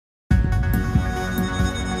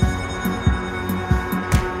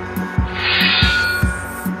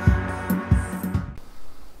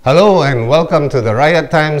Hello and welcome to the Rakyat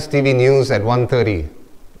Times TV News at 1:30.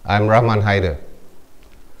 I'm Rahman Haider.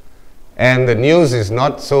 And the news is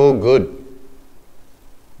not so good.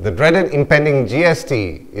 The dreaded impending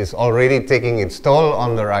GST is already taking its toll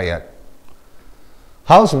on the Rakyat.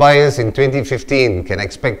 House buyers in 2015 can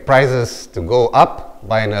expect prices to go up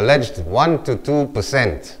by an alleged 1 to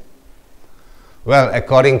 2%. Well,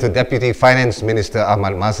 according to Deputy Finance Minister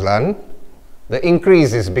Ahmad Mazlan, the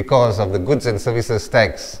increase is because of the goods and services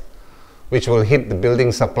tax, which will hit the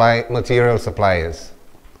building material suppliers.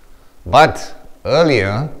 But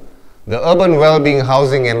earlier, the Urban Wellbeing,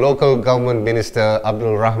 Housing and Local Government Minister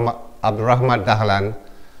Abdul Rahmat Dahlan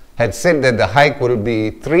had said that the hike will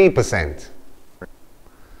be 3%.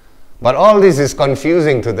 But all this is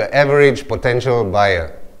confusing to the average potential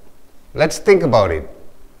buyer. Let's think about it.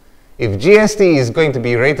 If GST is going to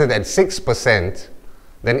be rated at 6%,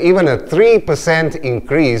 then even a 3%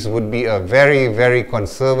 increase would be a very, very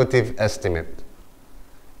conservative estimate.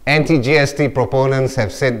 Anti-GST proponents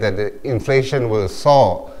have said that the inflation will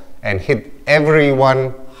soar and hit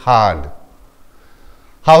everyone hard.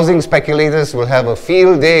 Housing speculators will have a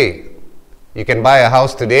field day. You can buy a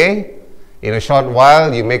house today, in a short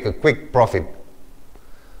while you make a quick profit.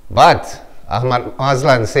 But Ahmad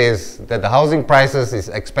Mazlan says that the housing prices is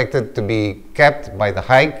expected to be capped by the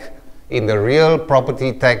hike in the real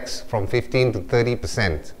property tax from 15 to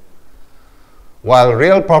 30%. While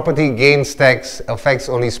real property gains tax affects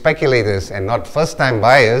only speculators and not first-time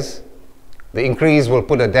buyers, the increase will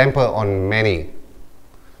put a damper on many.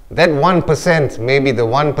 That 1% may be the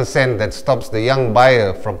 1% that stops the young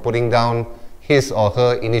buyer from putting down his or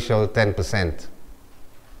her initial 10%.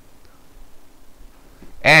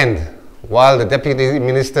 And while the Deputy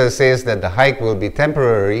Minister says that the hike will be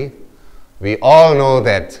temporary, we all know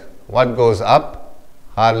that what goes up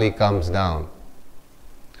hardly comes down.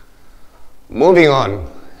 Moving on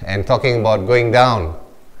and talking about going down,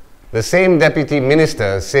 the same Deputy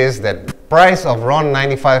Minister says that the price of RON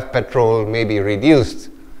 95 petrol may be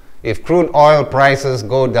reduced if crude oil prices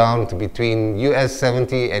go down to between US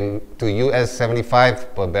 70 and to US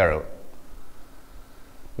 75 per barrel.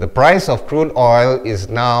 The price of crude oil is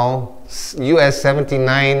now US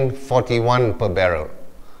 79.41 per barrel.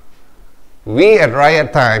 We at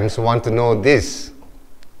Rakyat Times want to know this: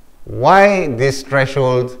 why this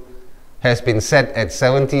threshold has been set at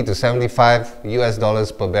 70 to 75 US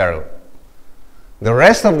dollars per barrel. The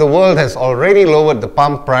rest of the world has already lowered the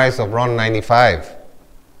pump price of RON 95.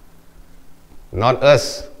 Not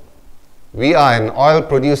us. We are an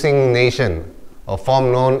oil-producing nation, a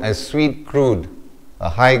form known as sweet crude, a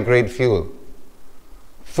high-grade fuel.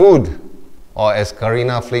 Food, or as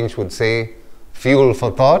Karina Flinch would say, fuel for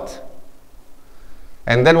thought.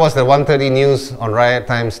 And that was the 1:30 news on Rakyat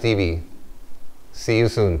Times TV. See you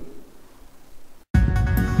soon.